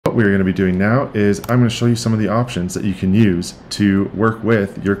What we're going to be doing now is I'm going to show you some of the options that you can use to work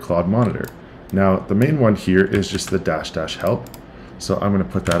with your Claude monitor. Now, the main one here is just the -- help. So I'm going to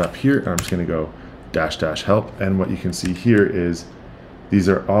put that up here, and I'm just going to go -- help. And what you can see here is these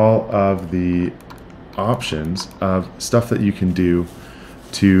are all of the options of stuff that you can do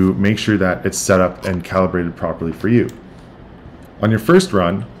to make sure that it's set up and calibrated properly for you. On your first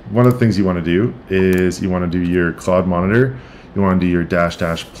run, one of the things you want to do is you want to do your Claude monitor, you want to do your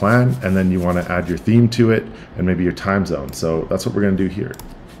 -- plan, and then you want to add your theme to it and maybe your time zone. So that's what we're going to do here.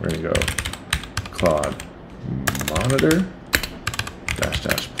 We're going to go Claude monitor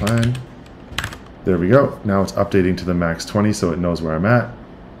 -- plan. There we go. Now it's updating to the max 20 so it knows where I'm at.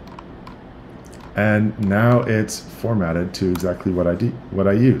 And now it's formatted to exactly what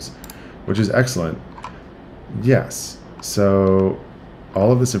I use, which is excellent. Yes. So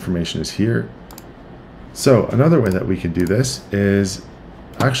all of this information is here. So another way that we can do this is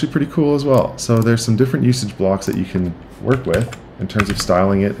actually pretty cool as well. So there's some different usage blocks that you can work with in terms of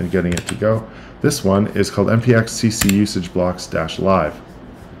styling it and getting it to go. This one is called MPX-CC usage blocks -live.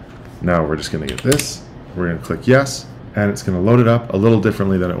 Now we're just going to get this. We're going to click yes, and it's going to load it up a little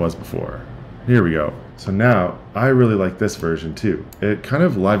differently than it was before. Here we go. So now I really like this version too. It kind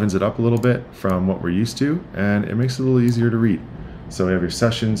of livens it up a little bit from what we're used to, and it makes it a little easier to read. So we have your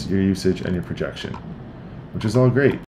sessions, your usage, and your projection, which is all great.